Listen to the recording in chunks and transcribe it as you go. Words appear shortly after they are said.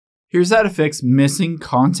Here's how to fix missing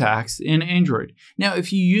contacts in Android. Now,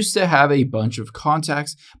 if you used to have a bunch of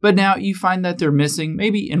contacts, but now you find that they're missing,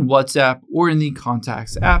 maybe in WhatsApp or in the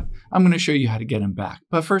Contacts app, I'm going to show you how to get them back.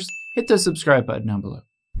 But first, hit the subscribe button down below.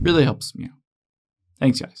 Really helps me out.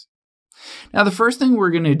 Thanks, guys. Now, the first thing we're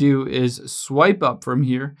going to do is swipe up from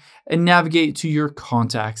here and navigate to your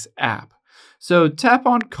Contacts app. So tap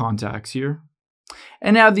on Contacts here.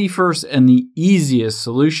 And now the first and the easiest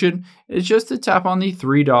solution is just to tap on the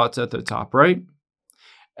three dots at the top right,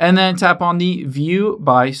 and then tap on the View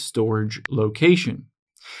by Storage Location.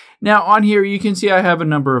 Now on here, you can see I have a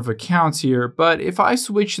number of accounts here, but if I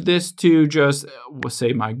switch this to just,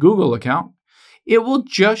 say, my Google account, it will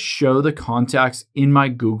just show the contacts in my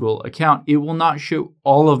Google account. It will not show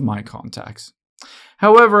all of my contacts.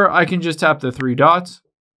 However, I can just tap the three dots,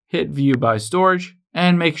 hit View by Storage,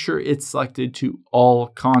 and make sure it's selected to all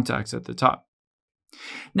contacts at the top.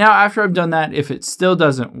 Now, after I've done that, if it still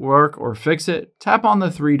doesn't work or fix it, tap on the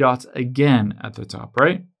three dots again at the top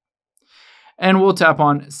right, and we'll tap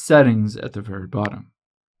on Settings at the very bottom.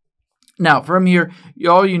 Now, from here,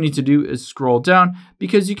 all you need to do is scroll down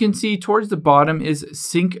because you can see towards the bottom is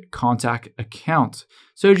Sync Contact Account.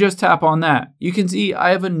 So just tap on that. You can see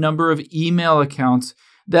I have a number of email accounts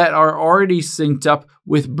that are already synced up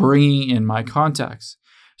with bringing in my contacts.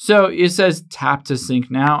 So it says tap to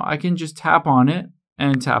sync now. I can just tap on it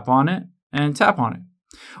and tap on it and tap on it.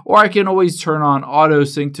 Or I can always turn on auto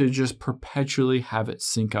sync to just perpetually have it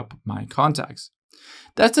sync up my contacts.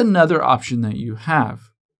 That's another option that you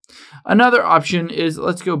have. Another option is,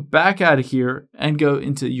 let's go back out of here and go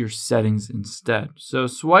into your settings instead. So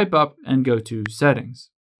swipe up and go to Settings.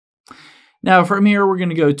 Now from here, we're going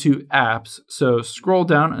to go to Apps. So scroll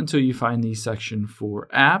down until you find the section for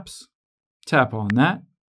Apps. Tap on that.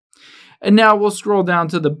 And now we'll scroll down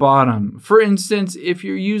to the bottom. For instance, if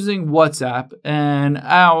you're using WhatsApp and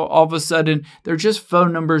all of a sudden they're just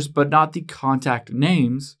phone numbers but not the contact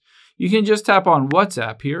names, you can just tap on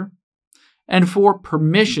WhatsApp here. And for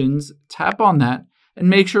permissions, tap on that and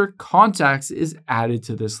make sure Contacts is added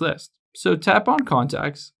to this list. So tap on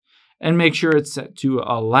Contacts and make sure it's set to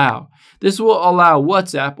Allow. This will allow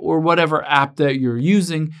WhatsApp or whatever app that you're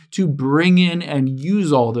using to bring in and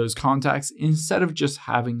use all those contacts instead of just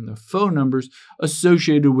having the phone numbers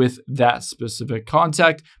associated with that specific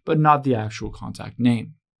contact, but not the actual contact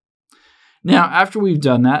name. Now, after we've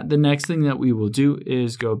done that, the next thing that we will do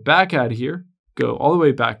is go back out of here, go all the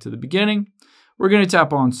way back to the beginning. We're going to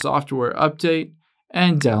tap on Software Update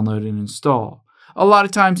and Download and Install. A lot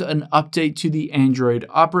of times an update to the Android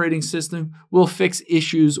operating system will fix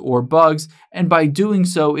issues or bugs, and by doing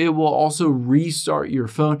so, it will also restart your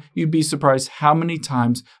phone. You'd be surprised how many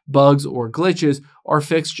times bugs or glitches are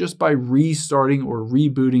fixed just by restarting or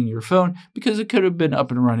rebooting your phone because it could have been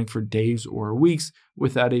up and running for days or weeks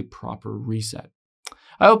without a proper reset.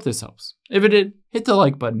 I hope this helps. If it did, hit the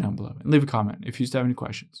like button down below and leave a comment if you still have any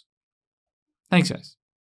questions. Thanks, guys.